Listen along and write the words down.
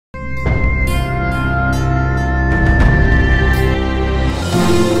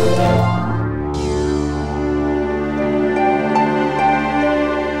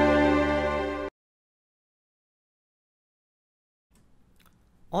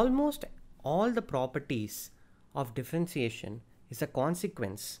Almost all the properties of differentiation is a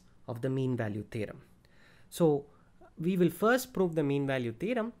consequence of the mean value theorem. So we will first prove the mean value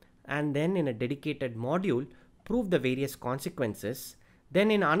theorem, and then in a dedicated module prove the various consequences.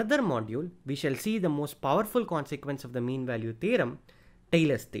 Then in another module we shall see the most powerful consequence of the mean value theorem,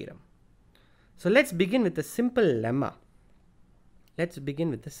 Taylor's theorem. So let's begin with a simple lemma.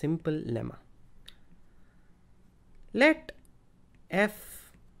 Let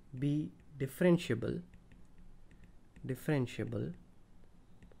f be differentiable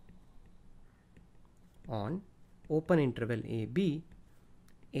on open interval AB,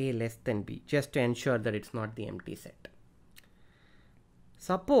 A less than B, just to ensure that it's not the empty set.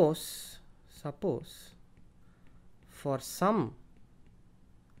 Suppose for some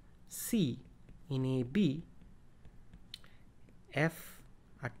C in AB, f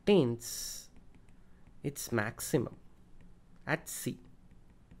attains its maximum at C.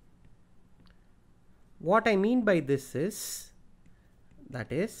 What I mean by this is,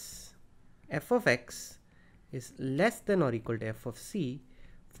 that is, f of x is less than or equal to f of c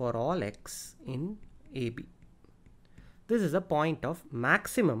for all x in AB. This is a point of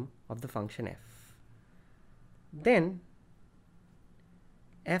maximum of the function f. Then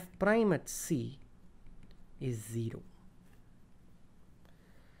f prime at c is 0.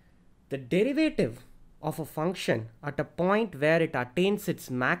 The derivative of a function at a point where it attains its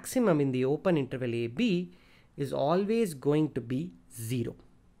maximum in the open interval AB is always going to be 0.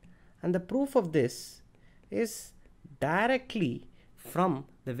 And the proof of this is directly from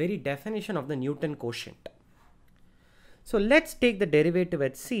the very definition of the Newton quotient. So let's take the derivative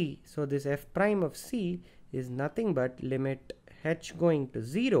at c. So this f prime of c is nothing but limit h going to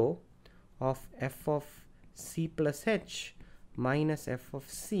 0 of f of c plus h minus f of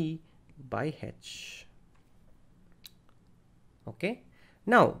c by h. Okay.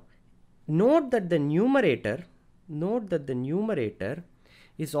 Now note that the numerator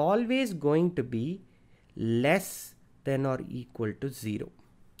is always going to be less than or equal to 0.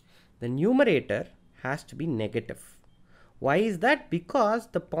 The numerator has to be negative. Why is that? Because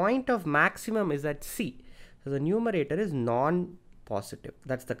the point of maximum is at c. So the numerator is non-positive.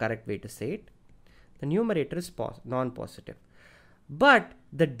 That's the correct way to say it. The numerator is non-positive. But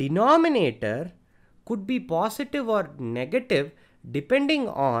the denominator could be positive or negative depending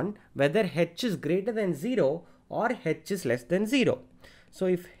on whether h is greater than 0 or h is less than 0. So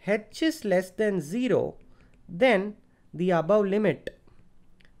if h is less than 0, then the above limit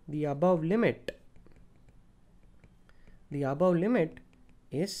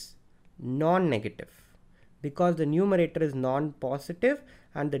is non-negative, because the numerator is non-positive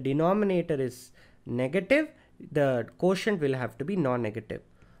and the denominator is negative. The quotient will have to be non-negative.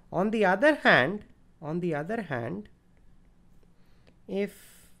 On the other hand,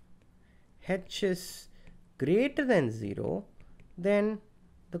 if h is greater than 0, then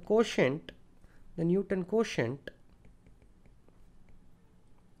the quotient, the Newton quotient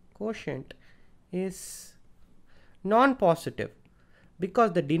is non-positive,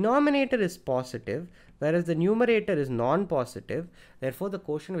 because the denominator is positive whereas the numerator is non-positive. Therefore the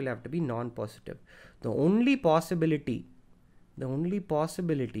quotient will have to be non-positive. The only possibility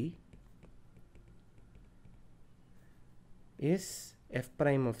is f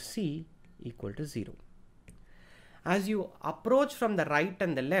prime of c equal to 0. As you approach from the right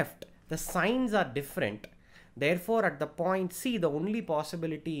and the left, the signs are different. Therefore at the point c, the only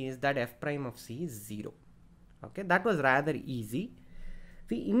possibility is that f prime of c is 0. Okay, that was rather easy.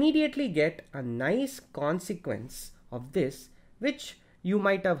 We immediately get a nice consequence of this, which you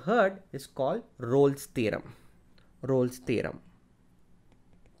might have heard is called Rolle's theorem. Rolle's theorem.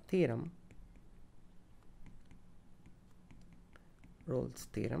 Rolle's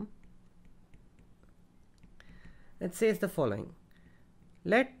theorem. It says the following: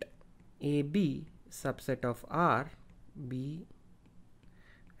 let AB subset of R be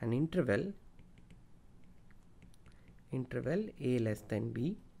an interval A less than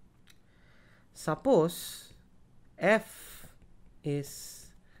B. Suppose f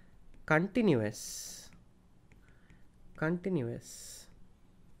is continuous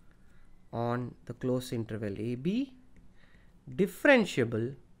on the closed interval AB,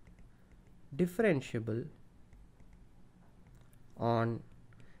 differentiable on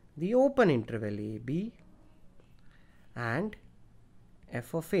the open interval AB, and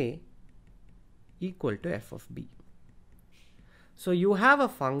f of A equal to f of B. So you have a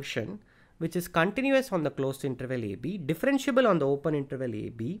function which is continuous on the closed interval AB, differentiable on the open interval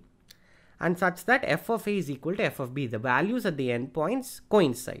AB, and such that f of A is equal to f of B. The values at the endpoints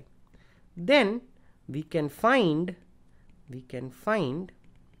coincide. Then we can find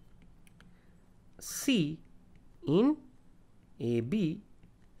C in AB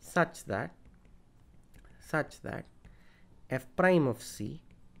such that f prime of C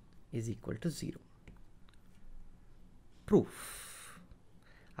is equal to 0. Proof.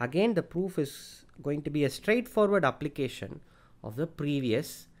 Again, the proof is going to be a straightforward application of the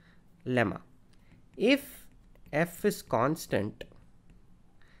previous lemma. If f is constant,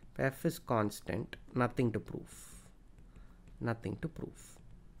 nothing to prove. Nothing to prove.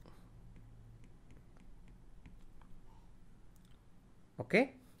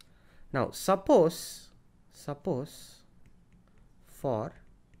 Okay. Now suppose for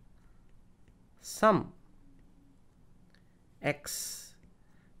some x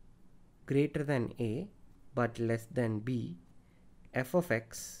greater than a but less than b, f of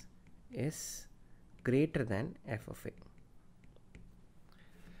x is greater than f of a.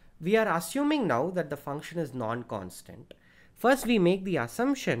 We are assuming now that the function is non-constant. First, we make the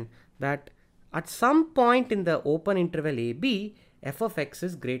assumption that at some point in the open interval AB, f of x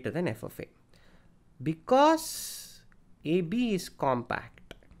is greater than f of a. Because AB is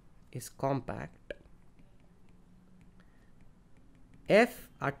compact, f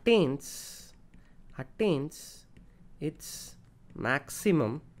attains its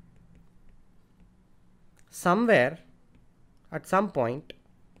maximum somewhere at some point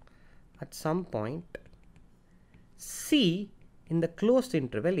C in the closed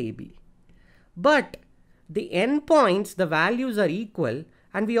interval AB. But the endpoints, the values are equal,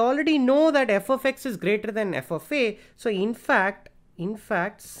 and we already know that f of x is greater than f of a. So in fact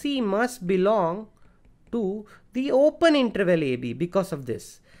C must belong to the open interval AB. Because of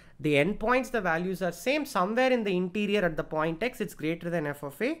this, the endpoints, the values are same. Somewhere in the interior at the point x, it's greater than f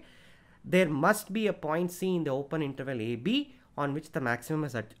of a. There must be a point C in the open interval AB on which the maximum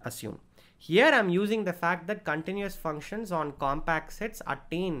is assumed. Here I'm using the fact that continuous functions on compact sets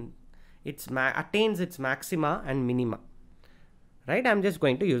attains its maxima and minima. Right? I'm just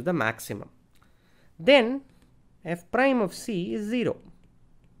going to use the maximum. Then f prime of C is 0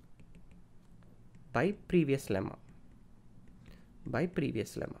 by previous lemma.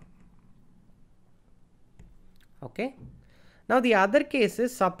 Okay. Now the other case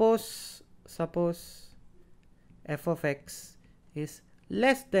is suppose f of x is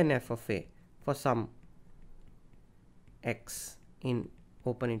less than f of a for some x in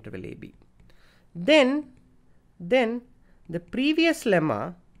open interval AB. Then the previous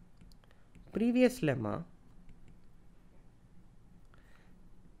lemma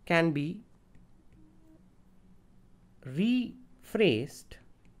can be rephrased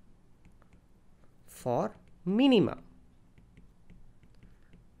for minima.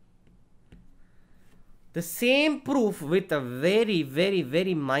 The same proof with a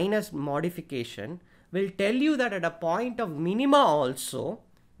very minor modification will tell you that at a point of minima also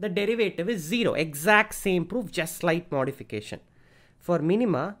the derivative is 0. Exact same proof, just slight modification for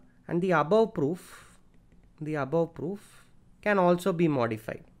minima, and the above proof can also be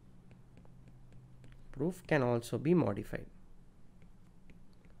modified.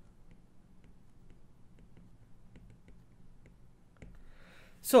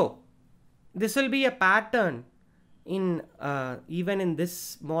 So this will be a pattern in even in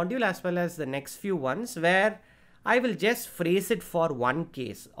this module as well as the next few ones, where I will just phrase it for one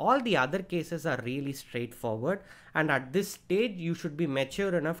case. All the other cases are really straightforward, and at this stage you should be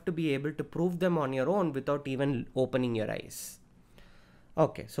mature enough to be able to prove them on your own without even opening your eyes.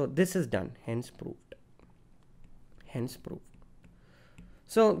 Okay, so this is done, hence proved.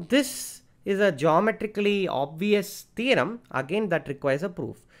 So this is a geometrically obvious theorem, again that requires a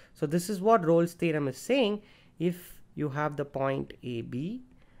proof. So this is what Rolle's theorem is saying. If you have the point AB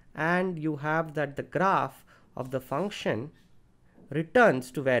and you have that the graph of the function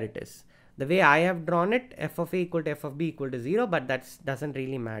returns to where it is. The way I have drawn it, f of a equal to f of b equal to 0, but that doesn't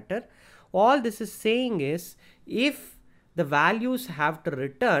really matter. All this is saying is if the values have to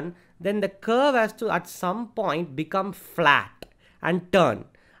return, then the curve has to at some point become flat and turn.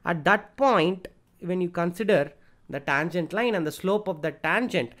 At that point, when you consider the tangent line and the slope of the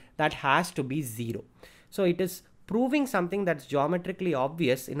tangent, that has to be 0. So it is proving something that's geometrically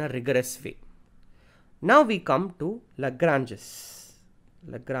obvious in a rigorous way. Now we come to Lagrange's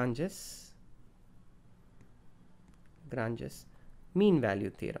mean value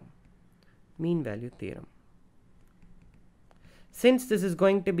theorem. Since this is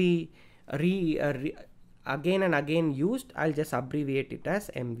going to be again and again used, I'll just abbreviate it as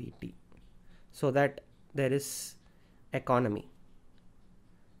MVT so that there is economy.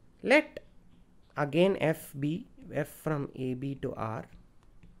 Let again f from AB to R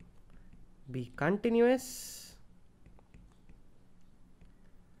be continuous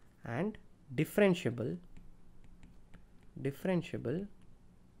and differentiable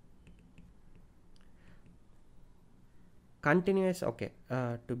continuous, okay,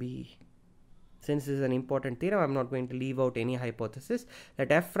 to be, since this is an important theorem, I'm not going to leave out any hypothesis.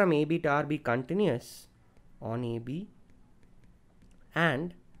 Let f from AB to R be continuous on AB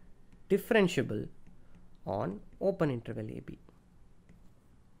and differentiable on open interval AB.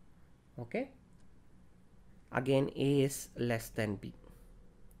 Okay, again A is less than B.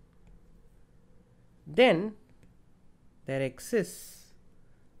 Then there exists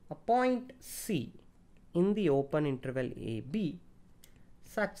a point C in the open interval AB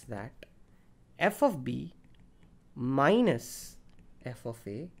such that f of B minus f of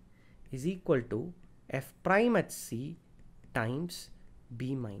A is equal to f prime at C times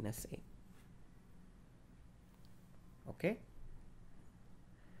B minus A. Okay.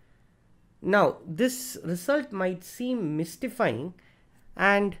 Now this result might seem mystifying,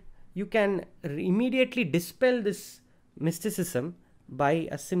 and you can immediately dispel this mysticism by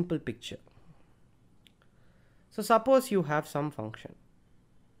a simple picture. So suppose you have some function.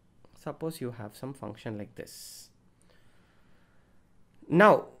 Suppose you have some function like this.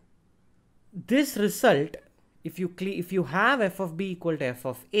 Now this result, if you have f of b equal to f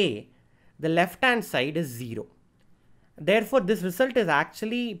of a, the left hand side is 0. Therefore this result is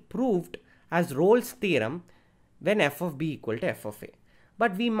actually proved as Rolle's theorem when f of b equal to f of a.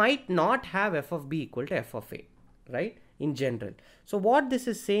 But we might not have f of b equal to f of a, right, in general. So what this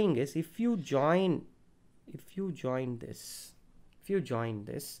is saying is, if you join this,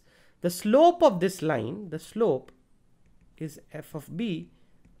 the slope of this line, the slope is f of b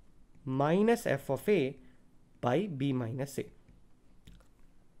minus f of a by b minus a.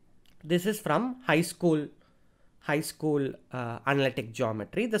 This is from high school analytic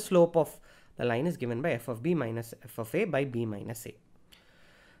geometry. The slope of the line is given by f of b minus f of a by b minus a.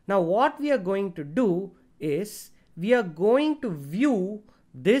 Now what we are going to do is, we are going to view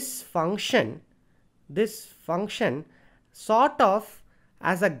this function sort of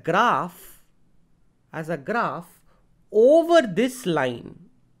as a graph over this line.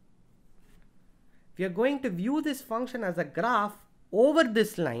 We are going to view this function as a graph over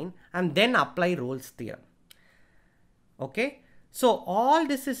this line and then apply Rolle's theorem. Okay, so all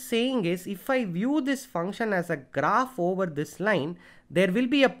this is saying is, if I view this function as a graph over this line, there will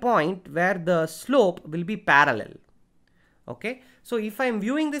be a point where the slope will be parallel. Okay, so if I am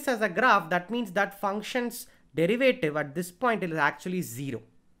viewing this as a graph, that means that function's derivative at this point is actually 0.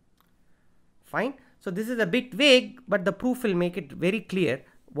 Fine. So this is a bit vague, but the proof will make it very clear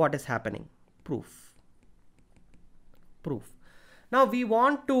what is happening. Proof. Now we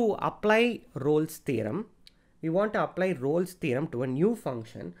want to apply Rolle's theorem. We want to apply Rolle's theorem to a new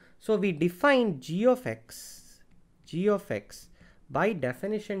function. So we define g of x by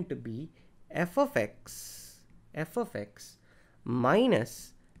definition to be f of x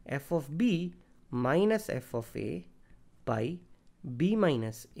minus f of b minus f of a by b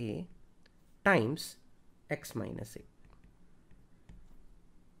minus a times x minus a.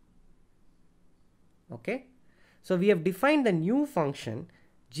 Okay, so we have defined the new function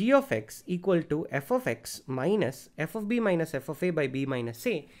g of x equal to f of x minus f of b minus f of a by b minus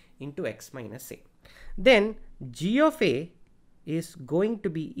a into x minus a. Then g of a is going to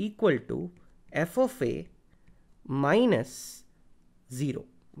be equal to f of a minus 0,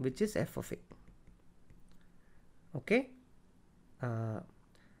 which is f of a. Okay,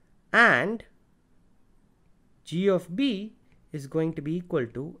 and g of b is going to be equal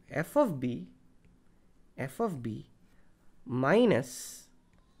to f of b minus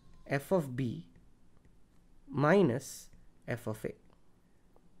f of b minus f of a.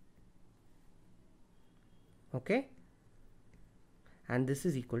 Okay, and this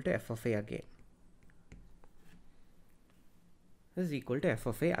is equal to f of a again. This is equal to f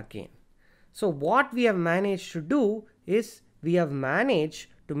of a again. So what we have managed to do is, we have managed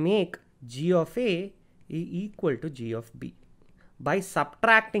to make g of a equal to g of b by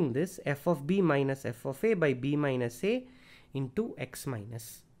subtracting this f of b minus f of a by b minus a into x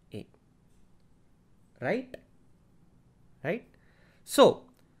minus a. Right? So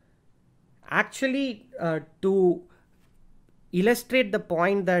actually, to illustrate the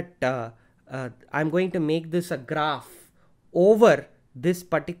point that I'm going to make this a graph over this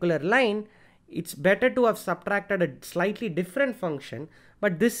particular line, it's better to have subtracted a slightly different function,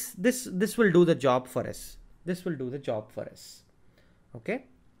 but this will do the job for us. Okay,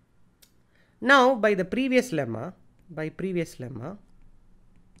 now by previous lemma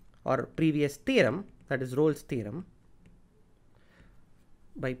or previous theorem, that is Rolle's theorem,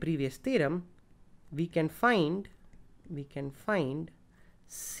 by previous theorem we can find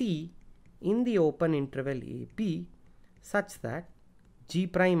C in the open interval AB such that G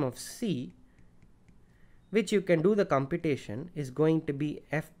prime of C, which you can do the computation, is going to be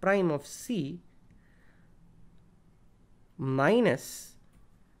F prime of C minus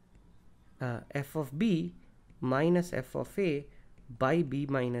F of B minus F of A by B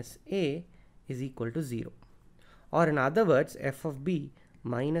minus A is equal to 0. Or in other words, F of B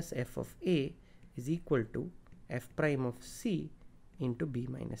minus F of A is equal to F prime of C into B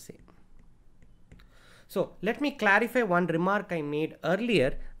minus A. So let me clarify one remark I made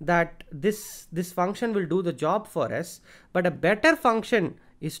earlier, that this function will do the job for us, but a better function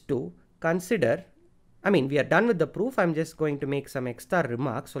is to consider, I mean, we are done with the proof. I'm just going to make some extra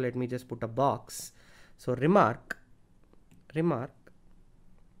remarks. So let me just put a box. So remark, the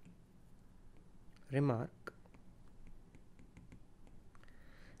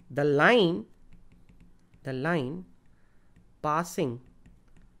line passing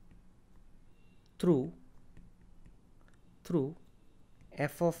through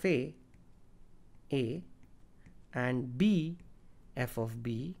F of A and B F of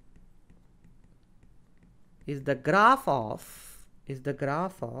B is the graph of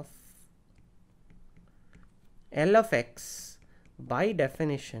L of X by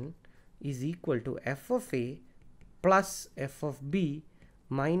definition is equal to F of A plus F of B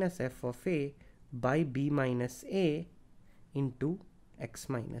minus F of A by B minus A into X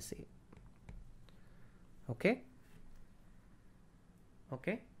minus A. Okay?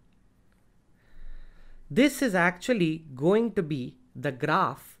 This is actually going to be the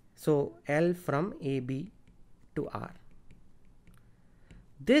graph, so L from AB to R.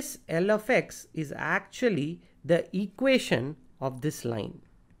 This L of X is actually the equation of this line,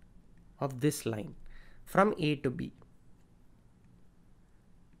 from A to B.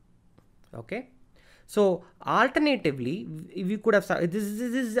 Okay? So alternatively, we could have, this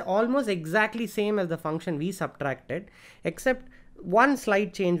is almost exactly same as the function we subtracted, except one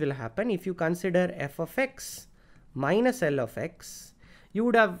slight change will happen. If you consider F of X minus L of X, you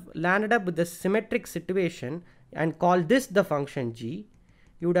would have landed up with the symmetric situation and called this the function G.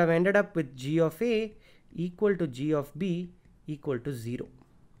 You would have ended up with G of A equal to G of B equal to 0.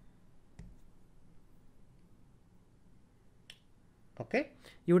 Okay,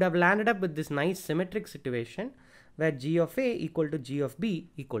 you would have landed up with this nice symmetric situation where G of A equal to G of B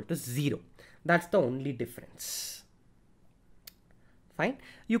equal to 0. That's the only difference. Fine.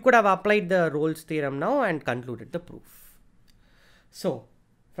 You could have applied the Rolle's theorem now and concluded the proof. So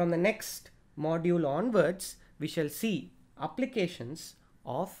from the next module onwards, we shall see applications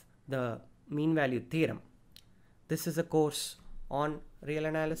of the mean value theorem. This is a course on real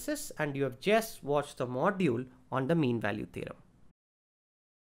analysis and you have just watched the module on the mean value theorem.